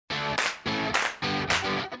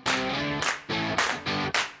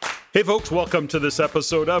Hey folks, welcome to this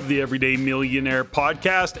episode of the Everyday Millionaire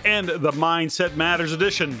podcast and the Mindset Matters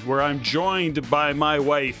edition, where I'm joined by my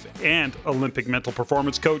wife and Olympic mental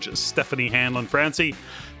performance coach, Stephanie Francey.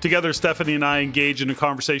 Together, Stephanie and I engage in a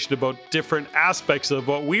conversation about different aspects of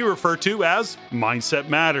what we refer to as Mindset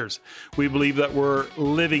Matters. We believe that we're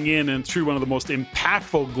living in and through one of the most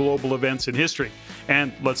impactful global events in history.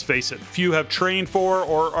 And let's face it, few have trained for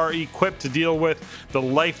or are equipped to deal with the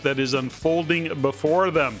life that is unfolding before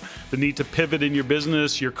them. The need to pivot in your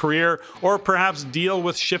business, your career, or perhaps deal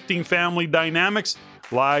with shifting family dynamics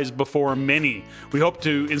lies before many. We hope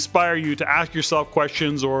to inspire you to ask yourself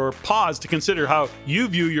questions or pause to consider how you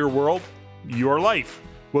view your world, your life.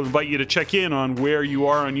 We'll invite you to check in on where you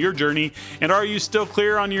are on your journey, and are you still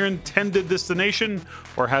clear on your intended destination,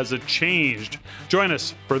 or has it changed? Join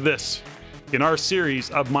us for this in our series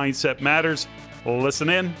of Mindset Matters. Listen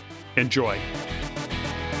in, enjoy.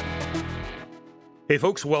 Hey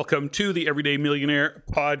folks, welcome to the Everyday Millionaire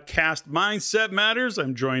podcast, Mindset Matters.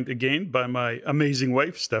 I'm joined again by my amazing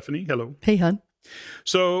wife, Stephanie. Hello. Hey, hon.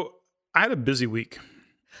 So I had a busy week.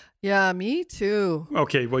 Yeah, me too.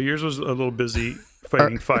 Okay, well, yours was a little busy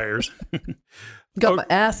fighting fires. Got my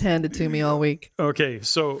ass handed to me all week. Okay,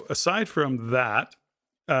 so aside from that,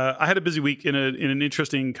 I had a busy week in an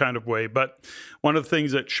interesting kind of way, but one of the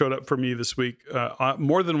things that showed up for me this week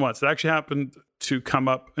more than once, it actually happened to come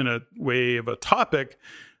up in a way of a topic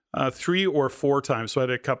 3 or 4 times. So I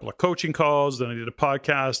had a couple of coaching calls, then I did a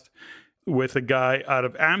podcast with a guy out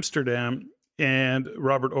of Amsterdam, and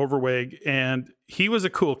Robert Overweg, and he was a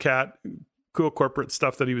cool cat, cool corporate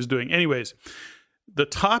stuff that he was doing. Anyways, the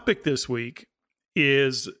topic this week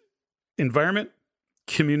is environment,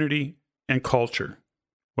 community, and culture.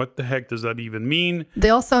 What the heck does that even mean? They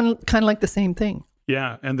all sound kind of like the same thing.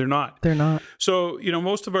 Yeah, and they're not. They're not. So,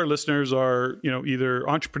 most of our listeners are, either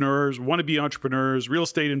entrepreneurs, want-to-be entrepreneurs, real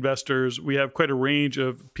estate investors. We have quite a range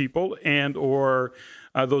of people and or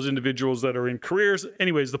those individuals that are in careers.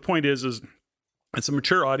 Anyways, the point is it's a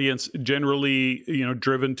mature audience, generally,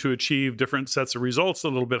 driven to achieve different sets of results, a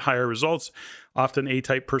little bit higher results, often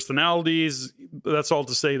A-type personalities. That's all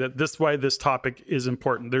to say that this is why this topic is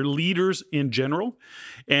important. They're leaders in general.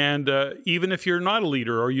 And even if you're not a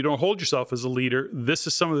leader or you don't hold yourself as a leader, this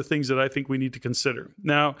is some of the things that I think we need to consider.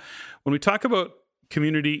 Now, when we talk about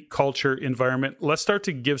community, culture, environment, let's start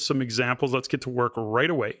to give some examples. Let's get to work right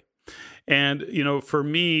away. And, for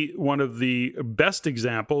me, one of the best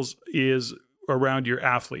examples is around your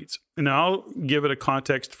athletes. And I'll give it a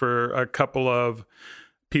context for a couple of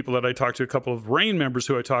people that I talked to, a couple of RAIN members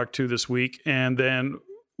who I talked to this week, and then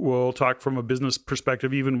we'll talk from a business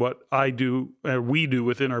perspective, even what I do, we do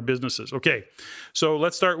within our businesses. Okay, so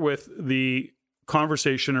let's start with the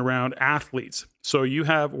conversation around athletes. So you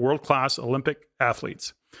have world-class Olympic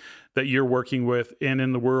athletes that you're working with, and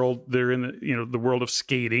in the world, they're in the world of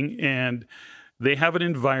skating, and they have an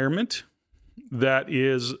environment that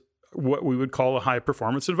is what we would call a high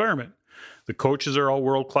performance environment. The coaches are all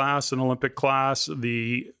world class and Olympic class.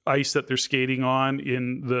 The ice that they're skating on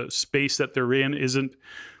in the space that they're in isn't,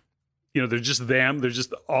 they're just them. They're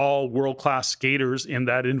just all world class skaters in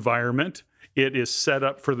that environment. It is set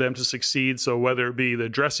up for them to succeed. So whether it be the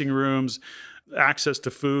dressing rooms, access to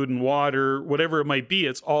food and water, whatever it might be,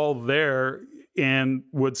 it's all there, and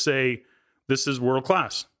would say, this is world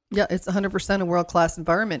class. Yeah, it's 100% a world-class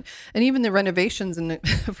environment. And even the renovations, in,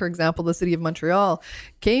 for example, the city of Montreal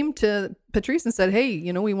came to Patrice and said,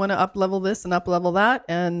 hey, we want to up-level this and up-level that.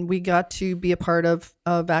 And we got to be a part of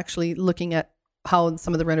actually looking at how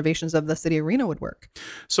some of the renovations of the city arena would work.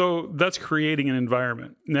 So that's creating an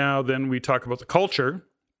environment. Now, then we talk about the culture.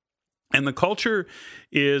 And the culture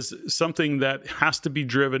is something that has to be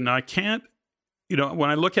driven. Now, I can't, when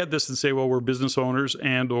I look at this and say, well, we're business owners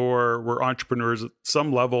and or we're entrepreneurs at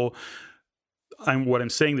some level, what I'm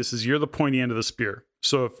saying this is you're the pointy end of the spear.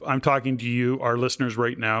 So if I'm talking to you, our listeners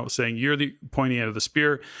right now, saying you're the pointy end of the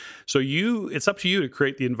spear, so it's up to you to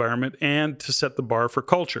create the environment and to set the bar for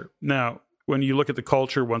culture. Now, when you look at the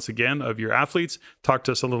culture, once again, of your athletes, talk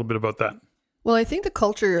to us a little bit about that. Well, I think the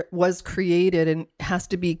culture was created and has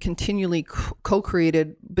to be continually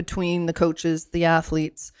co-created between the coaches, the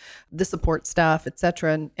athletes, the support staff,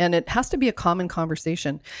 etc. And it has to be a common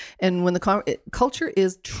conversation. And when the culture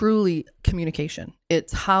is truly communication,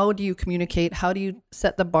 it's how do you communicate? How do you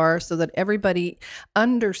set the bar so that everybody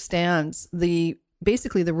understands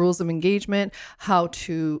basically the rules of engagement, how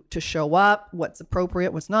to show up, what's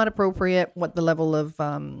appropriate, what's not appropriate, what the level of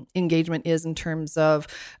engagement is in terms of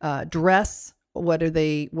dress, What are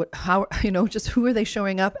they, how, just who are they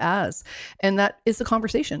showing up as? And that is the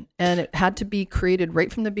conversation. And it had to be created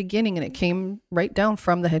right from the beginning, and it came right down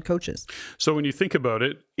from the head coaches. So when you think about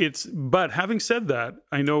it, but having said that,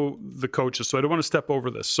 I know the coaches, so I don't want to step over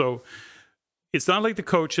this. So it's not like the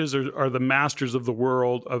coaches are the masters of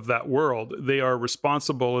that world. They are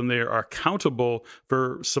responsible and they are accountable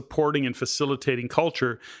for supporting and facilitating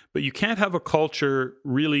culture. But you can't have a culture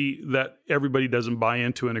really that everybody doesn't buy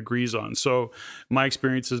into and agrees on. So my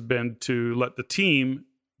experience has been to let the team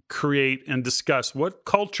create and discuss what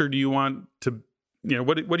culture do you want to,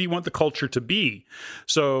 what do you want the culture to be?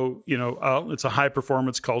 So, it's a high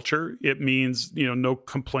performance culture. It means, no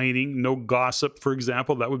complaining, no gossip, for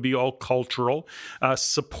example. That would be all cultural,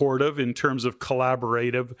 supportive in terms of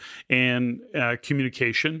collaborative and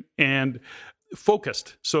communication, and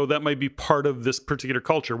focused. So that might be part of this particular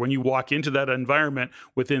culture. When you walk into that environment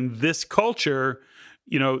within this culture,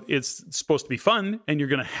 it's supposed to be fun and you're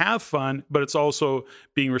going to have fun, but it's also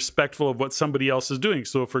being respectful of what somebody else is doing.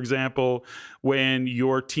 So, for example, when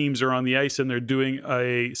your teams are on the ice and they're doing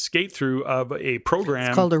a skate through of a program.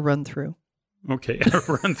 It's called a run through. Okay, a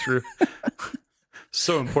run through.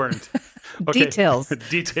 So important. Okay.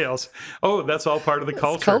 Details. Oh, that's all part of the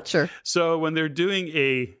culture. It's culture. So when they're doing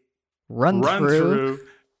a run through,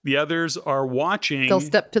 the others are watching. They'll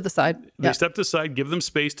step to the side. They step to the side, give them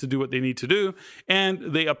space to do what they need to do, and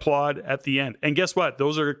they applaud at the end. And guess what?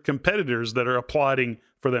 Those are competitors that are applauding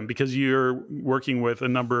for them because you're working with a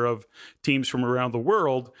number of teams from around the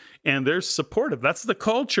world, and they're supportive. That's the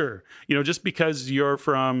culture. Just because you're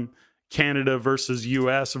from Canada versus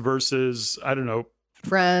US versus, I don't know,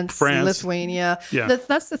 France, Lithuania. Yeah.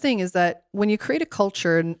 That's the thing, is that when you create a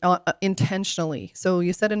culture intentionally, so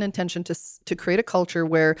you set an intention to create a culture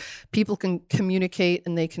where people can communicate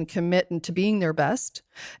and they can commit into being their best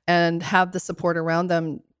and have the support around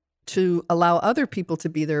them to allow other people to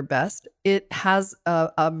be their best, it has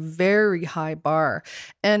a very high bar.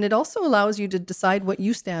 And it also allows you to decide what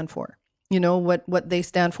you stand for. What they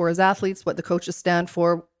stand for as athletes, what the coaches stand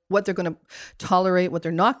for, what they're going to tolerate, what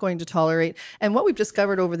they're not going to tolerate. And what we've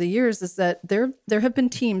discovered over the years is that there have been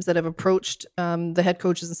teams that have approached the head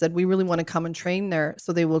coaches and said, we really want to come and train there.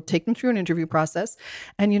 So they will take them through an interview process.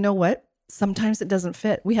 And you know what? Sometimes it doesn't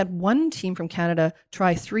fit. We had one team from Canada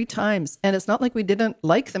try 3 times, and it's not like we didn't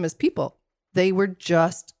like them as people. They weren't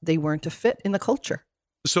a fit in the culture.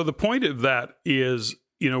 So the point of that is,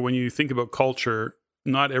 when you think about culture,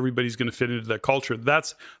 not everybody's going to fit into that culture.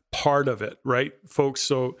 That's part of it, right, folks?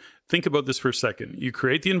 So think about this for a second. You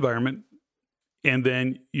create the environment, and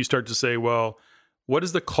then you start to say, well, what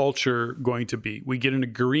is the culture going to be? We get an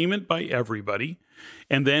agreement by everybody.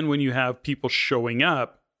 And then when you have people showing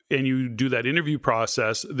up and you do that interview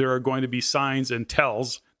process, there are going to be signs and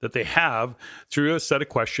tells that they have through a set of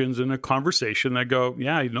questions and a conversation that go,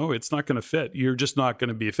 it's not going to fit. You're just not going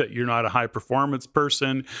to be a fit. You're not a high performance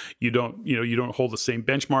person. You don't hold the same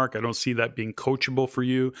benchmark. I don't see that being coachable for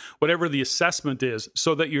you, whatever the assessment is,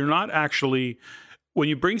 so that you're not actually, when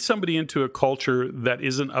you bring somebody into a culture that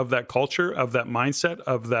isn't of that culture, of that mindset,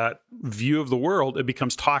 of that view of the world, it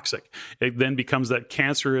becomes toxic. It then becomes that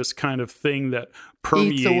cancerous kind of thing that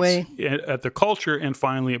permeates at the culture, and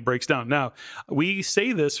finally it breaks down. Now, we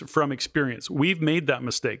say this from experience. We've made that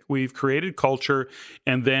mistake. We've created culture,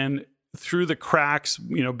 and then through the cracks,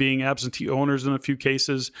 being absentee owners in a few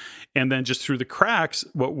cases, and then just through the cracks,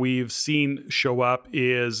 what we've seen show up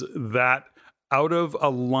is that out of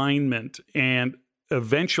alignment, and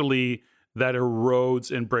eventually that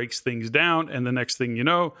erodes and breaks things down. And the next thing you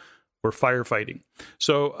know, we're firefighting.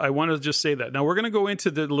 So I want to just say that. Now we're going to go into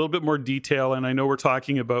a little bit more detail. And I know we're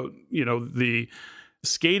talking about, the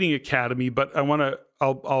skating academy, but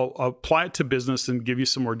I'll apply it to business and give you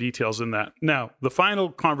some more details in that. Now, the final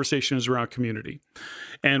conversation is around community.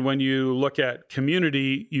 And when you look at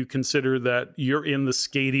community, you consider that you're in the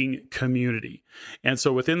skating community. And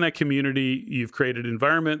so within that community, you've created an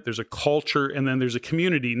environment, there's a culture, and then there's a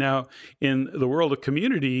community. Now, in the world of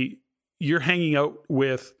community, you're hanging out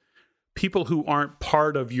with people who aren't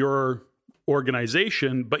part of your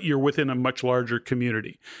organization, but you're within a much larger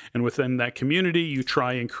community. And within that community, you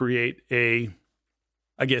try and create a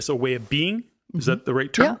way of being. Is that the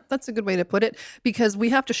right term? Yeah, that's a good way to put it, because we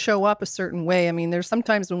have to show up a certain way. I mean, there's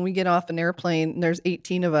sometimes when we get off an airplane and there's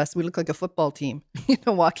 18 of us, we look like a football team,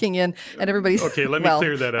 walking in, and everybody's... Okay, let me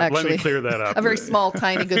clear that up. Let me clear that up. A very small,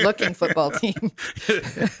 tiny, good-looking football team.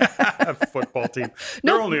 Football team.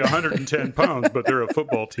 They're only 110 pounds, but they're a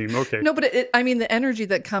football team. Okay. No, but the energy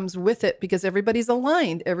that comes with it, because everybody's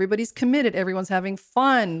aligned, everybody's committed, everyone's having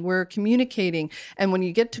fun, we're communicating. And when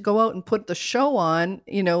you get to go out and put the show on,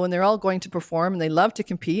 and they're all going to perform perform and they love to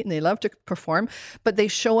compete and they love to perform, but they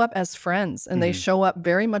show up as friends and they show up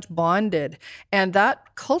very much bonded. And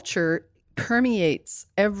that culture permeates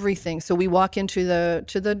everything. So we walk into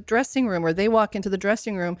the dressing room, or they walk into the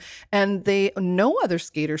dressing room, and they know other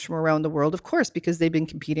skaters from around the world, of course, because they've been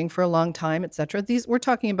competing for a long time, etc. These we're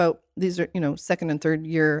talking about, these are, second and third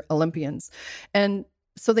year Olympians. And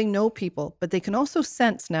so they know people, but they can also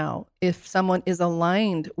sense now if someone is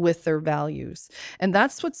aligned with their values. And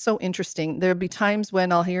that's what's so interesting. There'll be times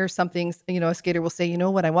when I'll hear something, a skater will say,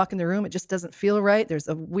 when I walk in the room, it just doesn't feel right. There's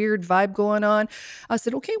a weird vibe going on. I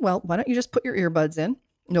said, okay, well, why don't you just put your earbuds in?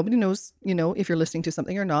 Nobody knows, if you're listening to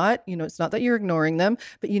something or not. It's not that you're ignoring them,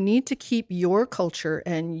 but you need to keep your culture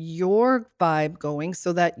and your vibe going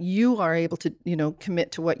so that you are able to,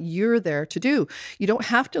 commit to what you're there to do. You don't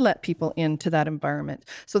have to let people into that environment.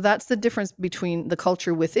 So that's the difference between the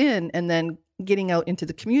culture within and then getting out into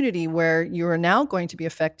the community where you are now going to be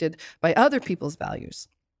affected by other people's values.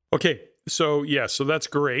 Okay. So that's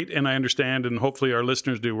great. And I understand, and hopefully our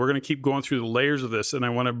listeners do. We're going to keep going through the layers of this, and I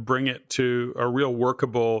want to bring it to a real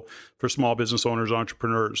workable for small business owners,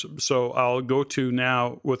 entrepreneurs. So I'll go to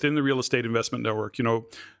now within the real estate investment network.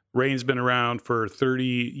 REIN's been around for 30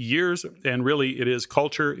 years, and really it is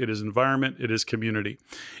culture, it is environment, it is community.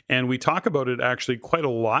 And we talk about it actually quite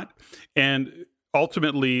a lot. And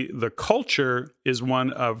ultimately, the culture is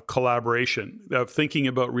one of collaboration, of thinking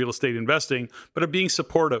about real estate investing, but of being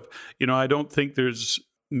supportive. I don't think there's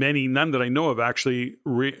none that I know of actually,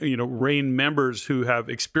 REIN members who have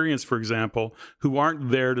experience, for example, who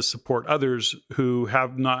aren't there to support others who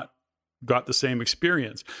have not got the same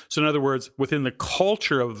experience. So in other words, within the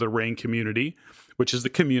culture of the REIN community, which is the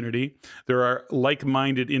community, there are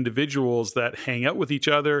like-minded individuals that hang out with each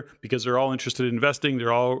other because they're all interested in investing.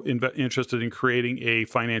 They're all interested in creating a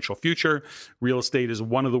financial future. Real estate is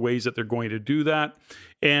one of the ways that they're going to do that.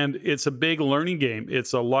 And it's a big learning game.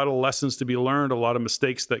 It's a lot of lessons to be learned, a lot of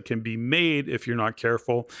mistakes that can be made if you're not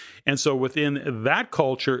careful. And so within that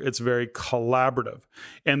culture, it's very collaborative.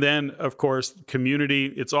 And then, of course,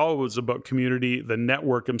 community, it's always about community, the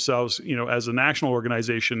network themselves, as a national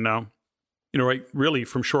organization now, right, really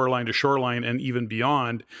from shoreline to shoreline and even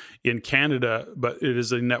beyond in Canada, but it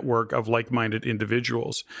is a network of like-minded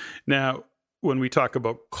individuals. Now, when we talk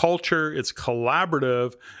about culture, it's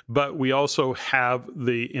collaborative, but we also have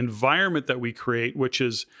the environment that we create, which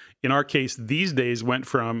is, in our case, these days went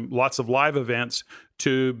from lots of live events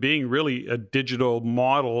to being really a digital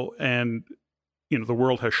model. And the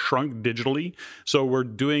world has shrunk digitally. So we're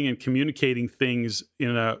doing and communicating things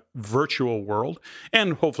in a virtual world.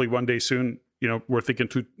 And hopefully one day soon, we're thinking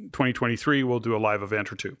 2023, we'll do a live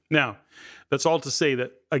event or two. Now, that's all to say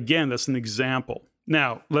that, again, that's an example.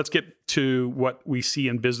 Now, let's get to what we see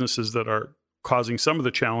in businesses that are causing some of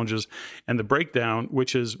the challenges and the breakdown,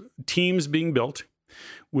 which is teams being built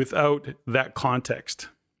without that context.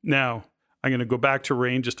 Now, I'm going to go back to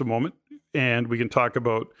REIN just a moment, and we can talk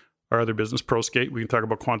about our other business, ProSkate. We can talk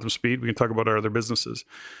about Quantum Speed. We can talk about our other businesses.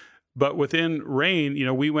 But within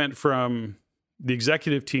REIN, we went from the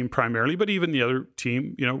executive team primarily, but even the other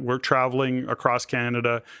team, we're traveling across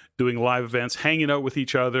Canada, doing live events, hanging out with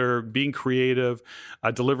each other, being creative,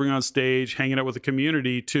 delivering on stage, hanging out with the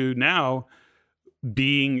community, to now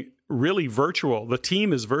being really virtual. The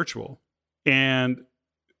team is virtual. And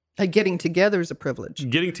getting together is a privilege.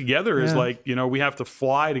 Getting together is like, we have to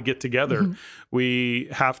fly to get together. Mm-hmm. We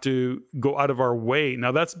have to go out of our way.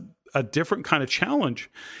 Now, that's a different kind of challenge,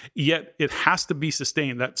 yet it has to be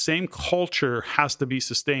sustained. That same culture has to be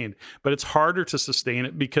sustained, but it's harder to sustain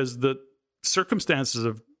it because the circumstances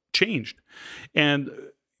have changed.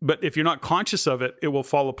 But if you're not conscious of it, it will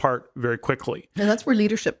fall apart very quickly. And that's where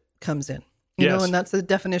leadership comes in. And that's the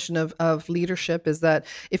definition of leadership, is that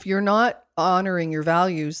if you're not honoring your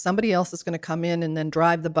values, somebody else is going to come in and then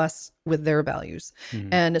drive the bus with their values. Mm-hmm.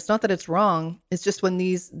 And it's not that it's wrong. It's just when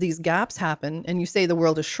these gaps happen, and you say the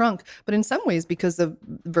world has shrunk, but in some ways, because of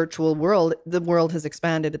virtual world, the world has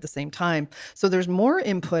expanded at the same time. So there's more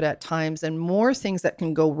input at times and more things that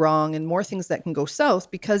can go wrong and more things that can go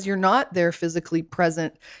south because you're not there physically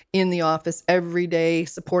present in the office every day,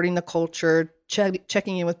 supporting the culture,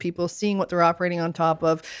 checking in with people, seeing what they're operating on top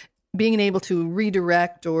of, being able to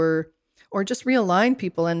redirect or just realign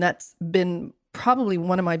people. And that's been probably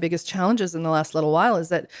one of my biggest challenges in the last little while, is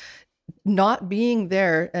that not being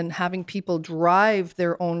there and having people drive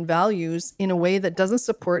their own values in a way that doesn't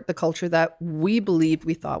support the culture that we believed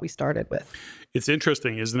we thought we started with. It's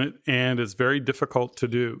interesting, isn't it? And it's very difficult to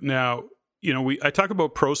do. Now, I talk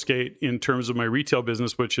about ProSkate in terms of my retail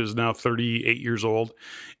business, which is now 38 years old.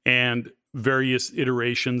 And various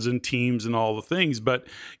iterations and teams and all the things. But,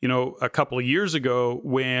 a couple of years ago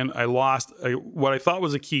when I lost what I thought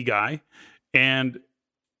was a key guy, and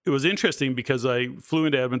it was interesting because I flew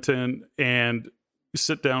into Edmonton and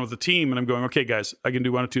sit down with the team and I'm going, okay, guys, I can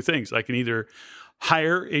do one of two things. I can either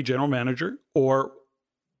hire a general manager, or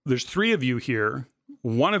there's three of you here.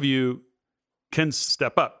 One of you can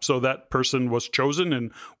step up. So that person was chosen,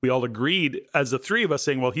 and we all agreed as the three of us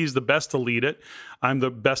saying, well, he's the best to lead it. I'm the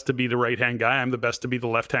best to be the right-hand guy. I'm the best to be the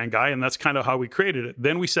left-hand guy. And that's kind of how we created it.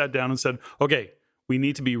 Then we sat down and said, okay, we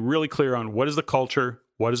need to be really clear on what is the culture,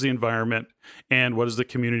 what is the environment, and what is the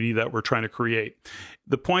community that we're trying to create.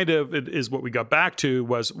 The point of it is what we got back to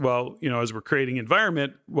was, well, as we're creating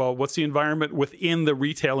environment, well, what's the environment within the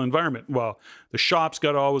retail environment? Well, the shop's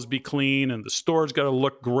got to always be clean and the store's got to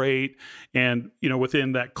look great. And,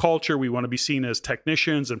 within that culture, we want to be seen as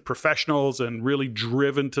technicians and professionals and really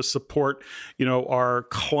driven to support, our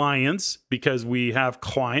clients, because we have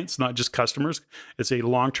clients, not just customers. It's a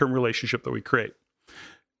long-term relationship that we create.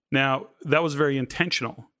 Now, that was very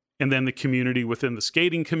intentional. And then the community within the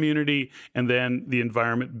skating community, and then the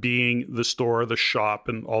environment being the store, the shop,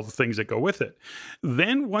 and all the things that go with it.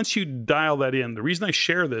 Then once you dial that in, the reason I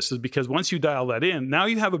share this is because once you dial that in, now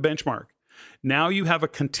you have a benchmark. Now you have a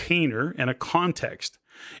container and a context.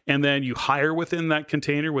 And then you hire within that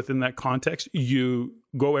container, within that context. You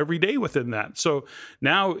go every day within that. So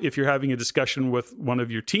now if you're having a discussion with one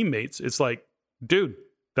of your teammates, it's like, dude,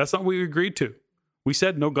 that's not what we agreed to. We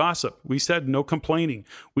said no gossip. We said no complaining.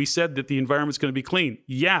 We said that the environment's going to be clean.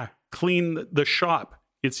 Yeah, clean the shop.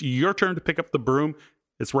 It's your turn to pick up the broom.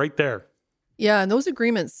 It's right there. Yeah, and those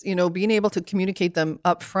agreements, being able to communicate them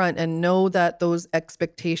up front and know that those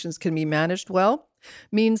expectations can be managed well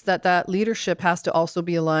means that leadership has to also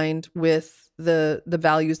be aligned with the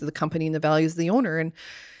values of the company and the values of the owner. And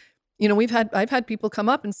I've had people come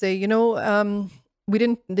up and say, they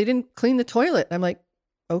didn't clean the toilet. I'm like,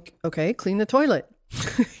 okay, clean the toilet.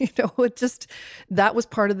 That was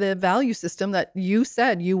part of the value system that you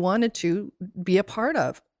said you wanted to be a part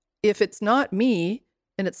of. If it's not me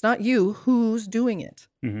and it's not you, who's doing it?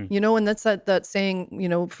 Mm-hmm. And that's that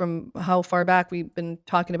saying, from how far back we've been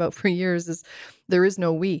talking about for years, is there is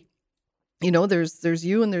no we. There's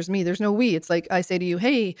you and there's me. There's no we. It's like I say to you,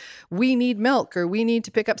 hey, we need milk, or we need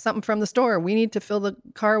to pick up something from the store. We need to fill the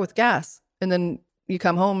car with gas. And then you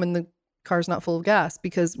come home and the car's not full of gas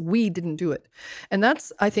because we didn't do it. And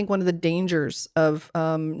that's, I think, one of the dangers of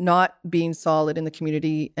not being solid in the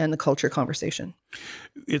community and the culture conversation.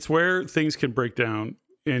 It's where things can break down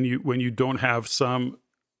and when you don't have some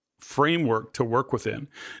framework to work within.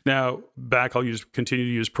 Now, I'll continue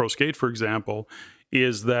to use Pro Skate, for example,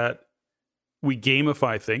 is that we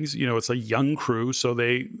gamify things. It's a young crew, so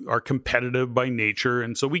they are competitive by nature.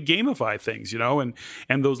 And so we gamify things,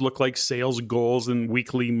 and those look like sales goals and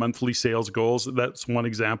weekly, monthly sales goals. That's one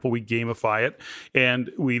example. We gamify it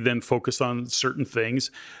and we then focus on certain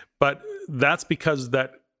things. But that's because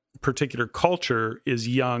that particular culture is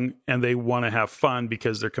young and they want to have fun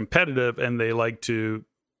because they're competitive and they like to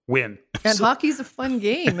win. And hockey's a fun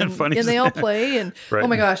game, and they all play. And right. Oh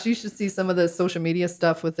my gosh, you should see some of the social media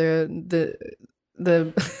stuff with the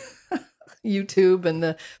YouTube and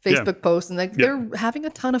the Facebook posts, and they're having a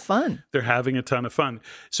ton of fun. They're having a ton of fun.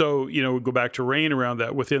 So we go back to Rain around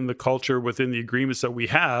that. Within the culture, within the agreements that we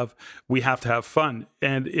have to have fun.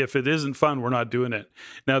 And if it isn't fun, we're not doing it.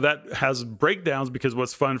 Now that has breakdowns because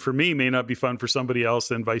what's fun for me may not be fun for somebody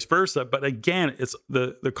else, and vice versa. But again, it's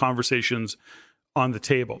the conversations on the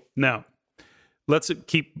table. Now, let's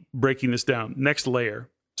keep breaking this down. Next layer.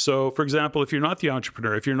 So, for example, if you're not the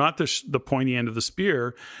entrepreneur, if you're not the pointy end of the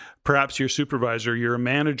spear, perhaps you're a supervisor, you're a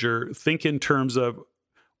manager, think in terms of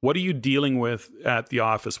what are you dealing with at the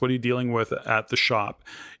office? What are you dealing with at the shop?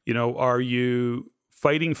 Are you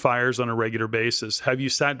fighting fires on a regular basis? Have you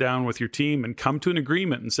sat down with your team and come to an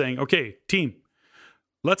agreement and saying, okay, team,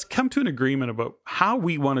 let's come to an agreement about how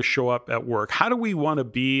we want to show up at work. How do we want to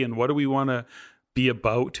be, and what do we want to be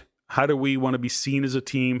about? How do we want to be seen as a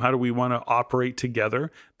team? How do we want to operate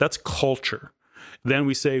together? That's culture. Then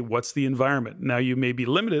we say, what's the environment? Now you may be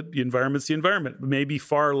limited. The environment's the environment. It may be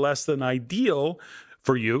far less than ideal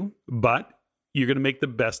for you, but you're going to make the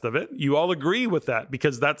best of it. You all agree with that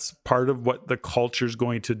because that's part of what the culture is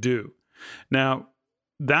going to do. Now,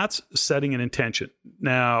 that's setting an intention.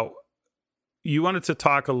 Now, you wanted to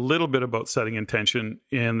talk a little bit about setting intention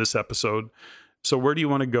in this episode. So where do you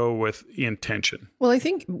want to go with intention? Well, I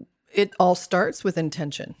think it all starts with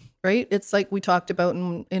intention, right? It's like we talked about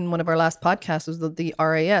in one of our last podcasts, was the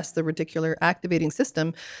RAS, the reticular activating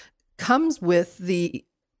system, comes with the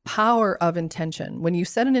power of intention. When you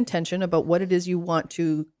set an intention about what it is you want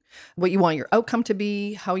to what you want your outcome to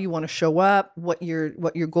be, how you want to show up, what your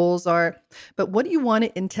goals are. But what do you want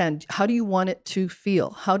it intend? How do you want it to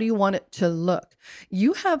feel? How do you want it to look?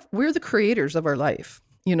 We're the creators of our life.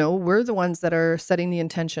 We're the ones that are setting the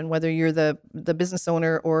intention, whether you're the business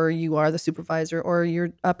owner or you are the supervisor or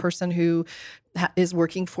you're a person who is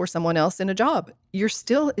working for someone else in a job. It's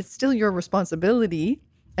still your responsibility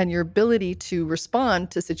and your ability to respond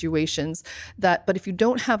to situations but if you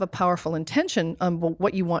don't have a powerful intention on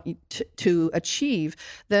what you want to achieve,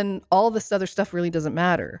 then all this other stuff really doesn't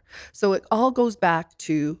matter. So it all goes back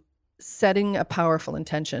to setting a powerful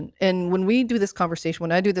intention. And when I do this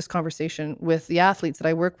conversation with the athletes that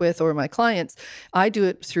I work with or my clients, I do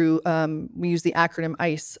it through, we use the acronym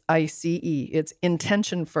ICE, ICE. It's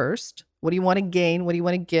intention first. What do you want to gain? What do you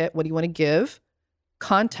want to get? What do you want to give?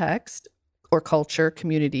 Context or culture,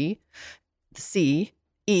 community. C,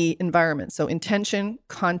 E, environment. So intention,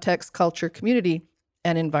 context, culture, community,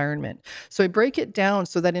 and environment. So I break it down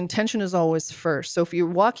so that intention is always first. So if you're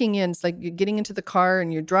walking in, it's like you're getting into the car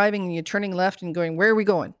and you're driving and you're turning left and going, where are we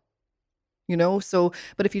going?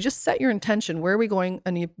 But if you just set your intention, where are we going?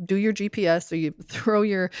 And you do your GPS or you throw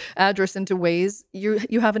your address into Waze,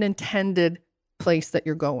 you have an intended place that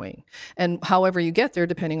you're going. And however you get there,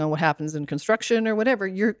 depending on what happens in construction or whatever,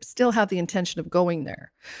 you still have the intention of going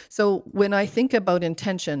there. So when I think about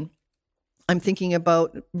intention, I'm thinking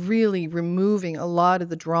about really removing a lot of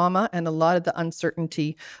the drama and a lot of the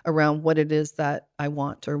uncertainty around what it is that I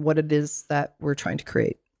want or what it is that we're trying to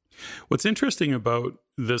create. What's interesting about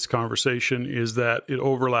this conversation is that it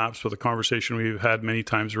overlaps with a conversation we've had many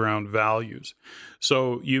times around values.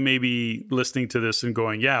 So you may be listening to this and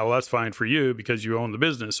going, yeah, well, that's fine for you because you own the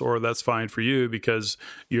business, or that's fine for you because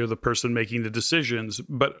you're the person making the decisions.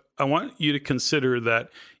 But I want you to consider that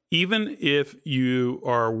even if you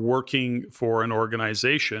are working for an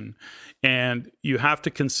organization and you have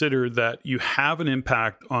to consider that you have an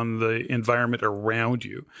impact on the environment around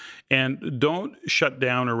you, and don't shut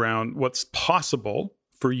down around what's possible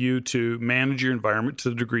for you to manage your environment to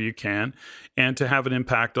the degree you can and to have an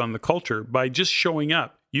impact on the culture by just showing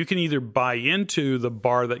up. You can either buy into the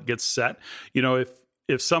bar that gets set, if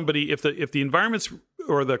the environment's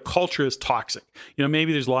or the culture is toxic,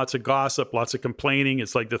 maybe there's lots of gossip, lots of complaining.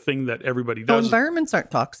 It's like the thing that everybody does. Environments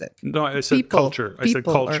aren't toxic. No, I said culture. I said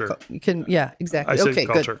culture. Yeah, exactly. Okay,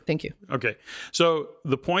 culture. Good. Thank you. Okay. So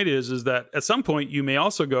the point is that at some point you may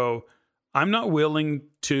also go, I'm not willing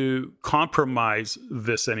to compromise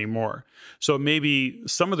this anymore. So maybe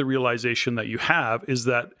some of the realization that you have is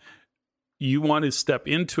that you want to step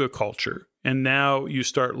into a culture, and now you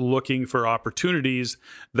start looking for opportunities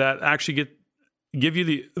that actually give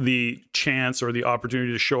you the chance or the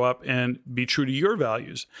opportunity to show up and be true to your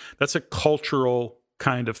values. That's a cultural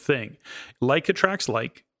kind of thing. Like attracts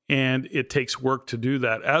like, and it takes work to do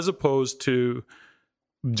that, as opposed to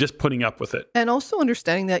just putting up with it. And also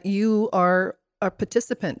understanding that you are a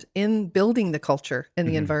participant in building the culture and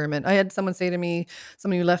the environment. I had someone say to me,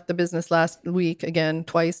 somebody who left the business last week, again,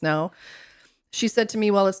 twice now, she said to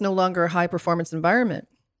me, well, it's no longer a high performance environment.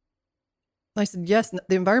 I said, yes,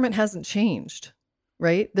 the environment hasn't changed,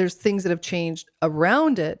 right? There's things that have changed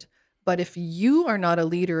around it. But if you are not a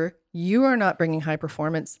leader, you are not bringing high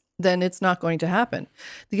performance, then it's not going to happen.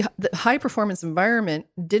 The high performance environment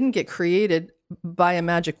didn't get created by a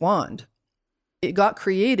magic wand. It got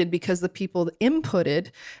created because the people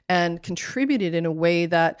inputted and contributed in a way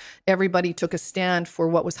that everybody took a stand for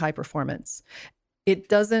what was high performance. It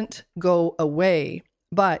doesn't go away.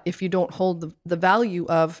 But if you don't hold the value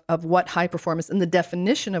of what high performance and the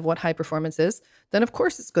definition of what high performance is, then of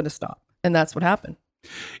course it's going to stop. And that's what happened.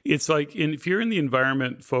 It's like if you're in the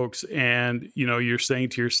environment, folks, and you're saying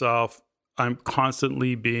to yourself, I'm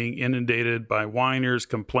constantly being inundated by whiners,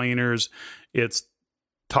 complainers. It's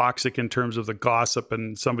toxic in terms of the gossip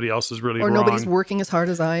and somebody else is really wrong. Or nobody's working as hard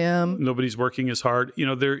as I am. Nobody's working as hard.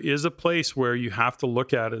 There is a place where you have to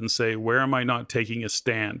look at it and say, where am I not taking a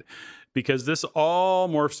stand? Because this all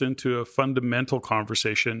morphs into a fundamental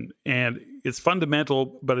conversation, and it's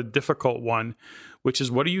fundamental, but a difficult one, which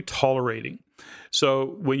is what are you tolerating?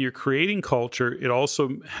 So when you're creating culture, it also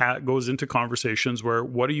goes into conversations where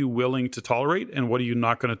what are you willing to tolerate and what are you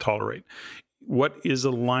not going to tolerate? What is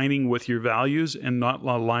aligning with your values and not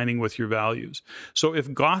aligning with your values? So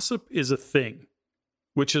if gossip is a thing,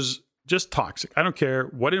 which is just toxic, I don't care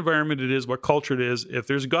what environment it is, what culture it is. If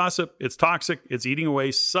there's gossip, it's toxic, it's eating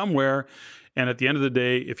away somewhere. And at the end of the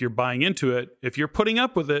day, if you're buying into it, if you're putting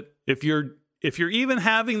up with it, if you're even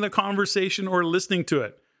having the conversation or listening to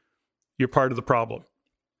it, you're part of the problem.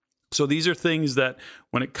 So these are things that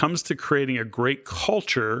when it comes to creating a great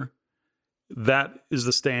culture, that is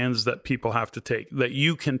the stands that people have to take, that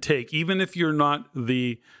you can take, even if you're not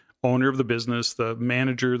the owner of the business, the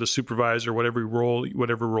manager, the supervisor, whatever role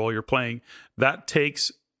you're playing. That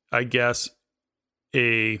takes, I guess,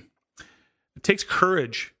 it takes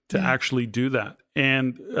courage to actually do that.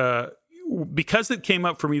 And because it came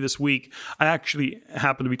up for me this week, I actually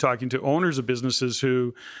happened to be talking to owners of businesses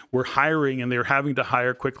who were hiring, and they were having to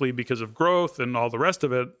hire quickly because of growth and all the rest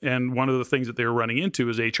of it. And one of the things that they were running into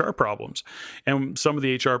is HR problems. And some of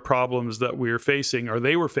the HR problems that we were facing, or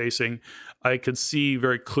they were facing, I could see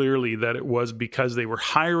very clearly that it was because they were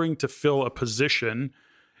hiring to fill a position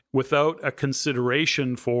without a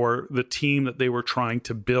consideration for the team that they were trying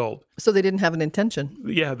to build. So they didn't have an intention.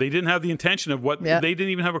 Yeah, they didn't have the intention of what they didn't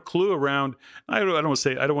even have a clue around. I don't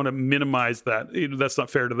want to minimize that. That's not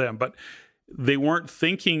fair to them, but they weren't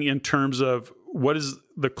thinking in terms of what is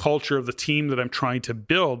the culture of the team that I'm trying to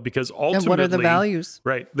build, because ultimately, and what are the values?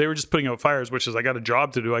 Right. They were just putting out fires, which is, I got a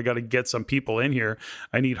job to do. I got to get some people in here.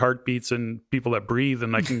 I need heartbeats and people that breathe,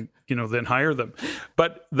 and I can, then hire them.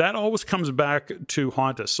 But that always comes back to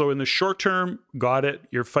haunt us. So in the short term, got it.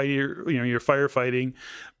 You're firefighting,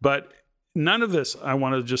 but none of this, I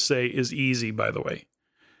want to just say, is easy, by the way.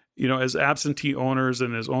 As absentee owners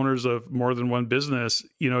and as owners of more than one business,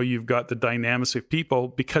 you've got the dynamics of people,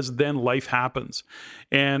 because then life happens,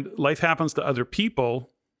 and life happens to other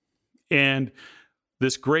people. And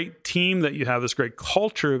this great team that you have, this great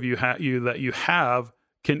culture of that you have,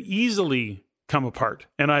 can easily come apart.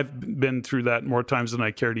 And I've been through that more times than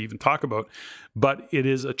I care to even talk about, but it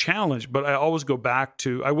is a challenge. But I always go back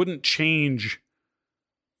to, I wouldn't change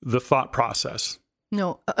the thought process.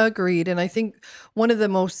 No, agreed. And I think one of the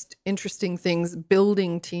most interesting things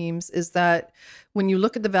building teams is that when you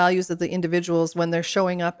look at the values of the individuals, when they're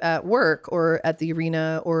showing up at work or at the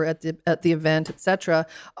arena or at the event, etc.,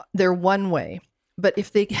 they're one way. But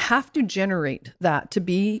if they have to generate that to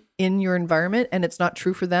be in your environment, and it's not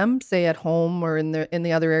true for them, say at home or in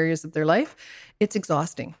the other areas of their life, it's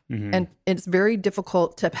exhausting. Mm-hmm. And it's very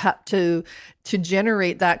difficult to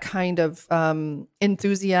generate that kind of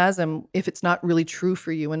enthusiasm if it's not really true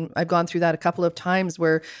for you. And I've gone through that a couple of times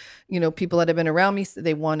where, people that have been around me,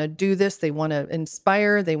 they want to do this, they want to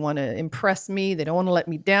inspire, they want to impress me, they don't want to let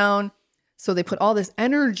me down. So they put all this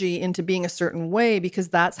energy into being a certain way because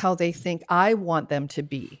that's how they think I want them to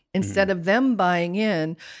be, instead of them buying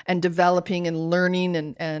in and developing and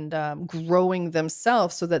learning and growing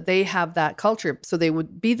themselves so that they have that culture. So they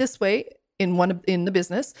would be this way in the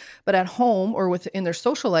business, but at home or in their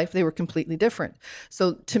social life, they were completely different.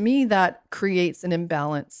 So to me, that creates an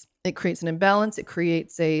imbalance. It creates an imbalance. It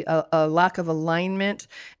creates a lack of alignment.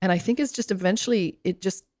 And I think it's just eventually it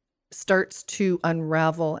just starts to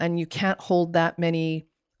unravel, and you can't hold that many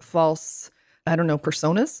false,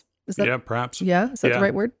 personas. Is that, perhaps. Yeah. Is that the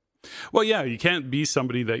right word? Well, yeah, you can't be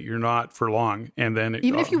somebody that you're not for long. And then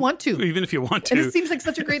even if you want to. And it seems like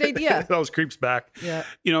such a great idea. It always creeps back. Yeah.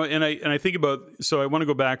 And I think about, so I want to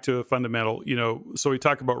go back to a fundamental, so we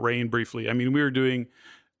talk about RAIN briefly. I mean,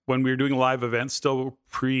 when we were doing live events, still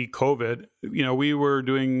pre-COVID, we were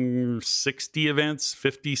doing 60 events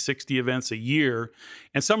a year.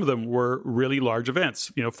 And some of them were really large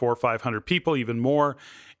events, 400 or 500 people, even more.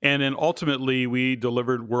 And then ultimately we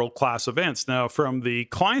delivered world-class events. Now, from the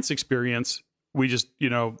client's experience, we just,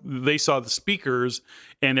 they saw the speakers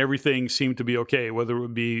and everything seemed to be okay, whether it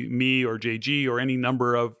would be me or JG or any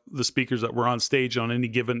number of the speakers that were on stage on any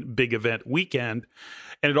given big event weekend.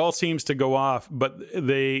 And it all seems to go off, but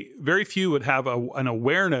very few would have an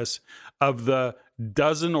awareness of the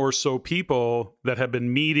dozen or so people that have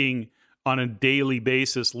been meeting on a daily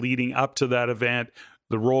basis leading up to that event,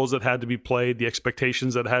 the roles that had to be played, the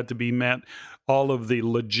expectations that had to be met, all of the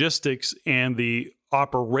logistics and the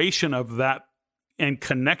operation of that and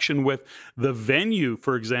connection with the venue,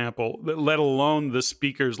 for example, let alone the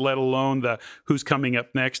speakers, let alone the who's coming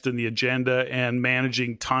up next in the agenda and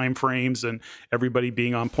managing time frames and everybody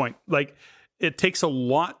being on point. Like, it takes a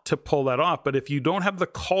lot to pull that off. But if you don't have the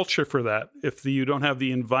culture for that, if you don't have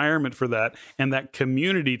the environment for that and that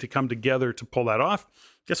community to come together to pull that off,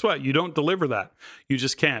 guess what? You don't deliver that. You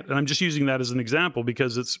just can't. And I'm just using that as an example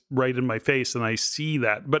because it's right in my face and I see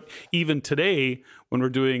that. But even today, when we're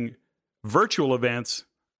doing virtual events,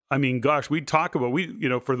 I mean, gosh, we talk about,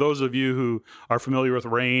 for those of you who are familiar with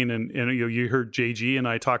RAIN and you heard JG and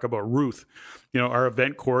I talk about Ruth, our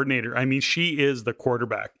event coordinator. I mean, she is the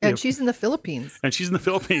quarterback. And she's in the Philippines.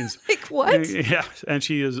 Like, what? Yeah. And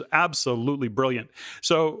she is absolutely brilliant.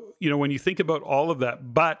 So, when you think about all of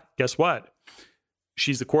that, but guess what?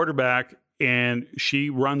 She's the quarterback and she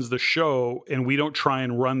runs the show, and we don't try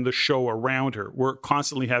and run the show around her. We're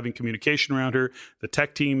constantly having communication around her. The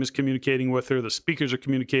tech team is communicating with her. The speakers are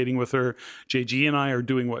communicating with her. JG and I are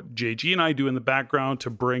doing what JG and I do in the background to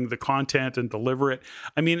bring the content and deliver it.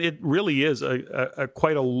 I mean, it really is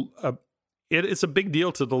it's a big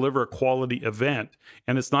deal to deliver a quality event,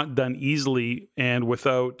 and it's not done easily and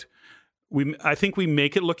without. I think we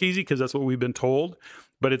make it look easy because that's what we've been told,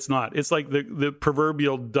 but it's not. It's like the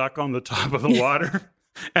proverbial duck on the top of the water,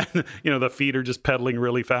 and the feet are just pedaling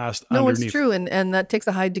really fast. No, underneath. it's true, and that takes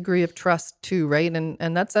a high degree of trust too, right?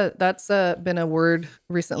 And that's been a word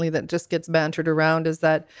recently that just gets bantered around. Is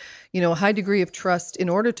that a high degree of trust in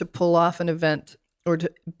order to pull off an event or to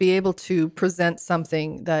be able to present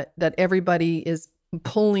something that everybody is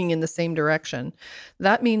pulling in the same direction.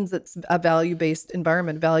 That means it's a value-based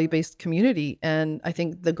environment, value-based community. And I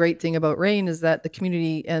think the great thing about RAIN is that the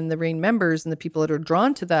community and the RAIN members and the people that are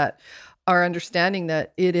drawn to that are understanding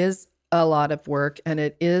that it is a lot of work, and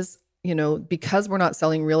it is, because we're not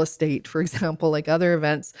selling real estate, for example, like other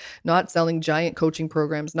events, not selling giant coaching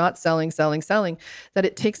programs, not selling, that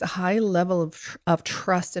it takes a high level of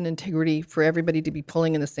trust and integrity for everybody to be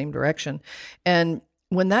pulling in the same direction. And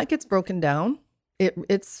when that gets broken down, it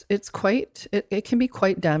can be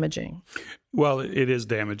quite damaging. Well, it is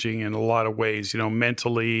damaging in a lot of ways,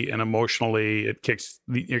 mentally and emotionally. It kicks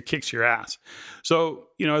your ass. So,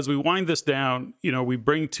 as we wind this down, we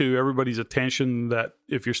bring to everybody's attention that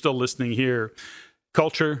if you're still listening here,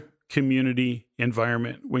 culture, community,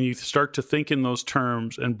 environment, when you start to think in those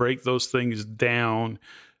terms and break those things down,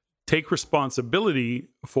 take responsibility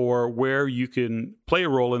for where you can play a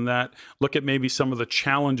role in that. Look at maybe some of the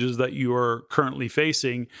challenges that you are currently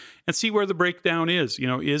facing and see where the breakdown is.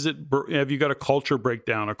 Have you got a cultural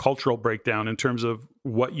breakdown in terms of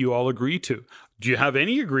what you all agree to? Do you have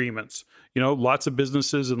any agreements? Lots of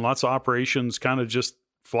businesses and lots of operations kind of just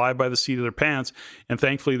fly by the seat of their pants. And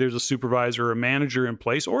thankfully, there's a supervisor or a manager in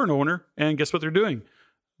place or an owner. And guess what they're doing?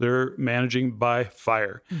 They're managing by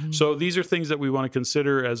fire. Mm-hmm. So these are things that we want to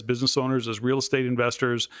consider as business owners, as real estate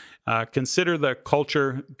investors. Consider the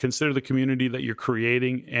culture, consider the community that you're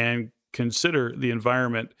creating, and consider the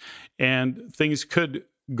environment. And things could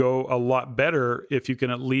go a lot better if you can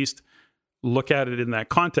at least look at it in that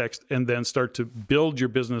context and then start to build your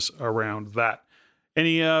business around that.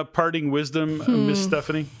 Any parting wisdom, Miss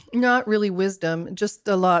Stephanie? Not really wisdom, just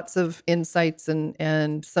lots of insights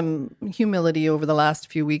and some humility over the last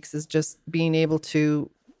few weeks is just being able to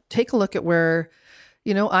take a look at where,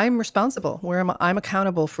 I'm responsible, where I'm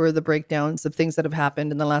accountable for the breakdowns of things that have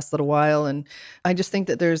happened in the last little while. And I just think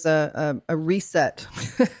that there's a reset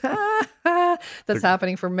that's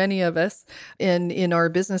happening for many of us in our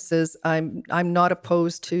businesses. I'm not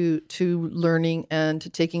opposed to learning and to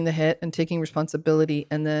taking the hit and taking responsibility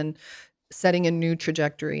and then setting a new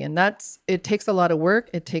trajectory. And it takes a lot of work.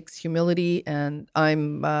 It takes humility. And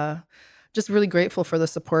I'm just really grateful for the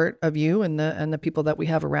support of you and the people that we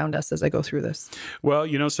have around us as I go through this. Well,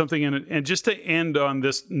 something in it, and just to end on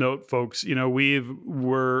this note, folks, we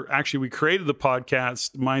created the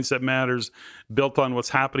podcast Mindset Matters, built on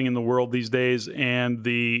what's happening in the world these days, and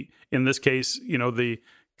in this case, the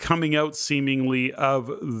coming out seemingly of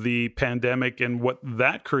the pandemic and what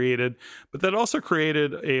that created, but that also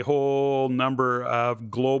created a whole number of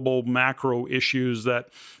global macro issues that,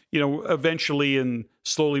 eventually and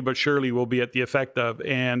slowly but surely will be at the effect of.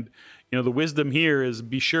 And, the wisdom here is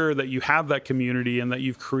be sure that you have that community and that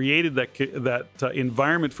you've created that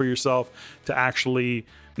environment for yourself to actually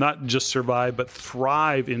not just survive, but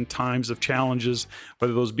thrive in times of challenges,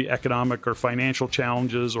 whether those be economic or financial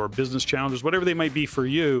challenges or business challenges, whatever they might be for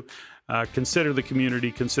you. Consider the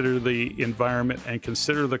community, consider the environment, and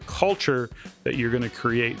consider the culture that you're going to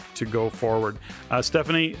create to go forward.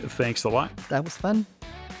 Stephanie, thanks a lot. That was fun.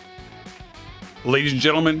 Ladies and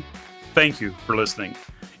gentlemen, thank you for listening.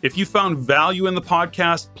 If you found value in the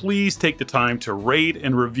podcast, please take the time to rate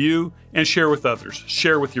and review and share with others.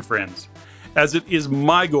 Share with your friends. As it is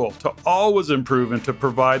my goal to always improve and to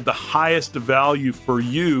provide the highest value for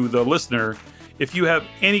you, the listener. If you have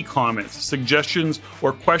any comments, suggestions,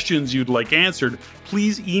 or questions you'd like answered,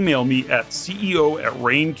 please email me at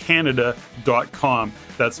ceo@reincanada.com.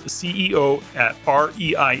 That's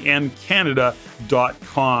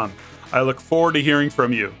ceo@reincanada.com. I look forward to hearing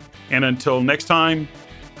from you. And until next time,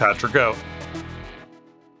 Patrick out.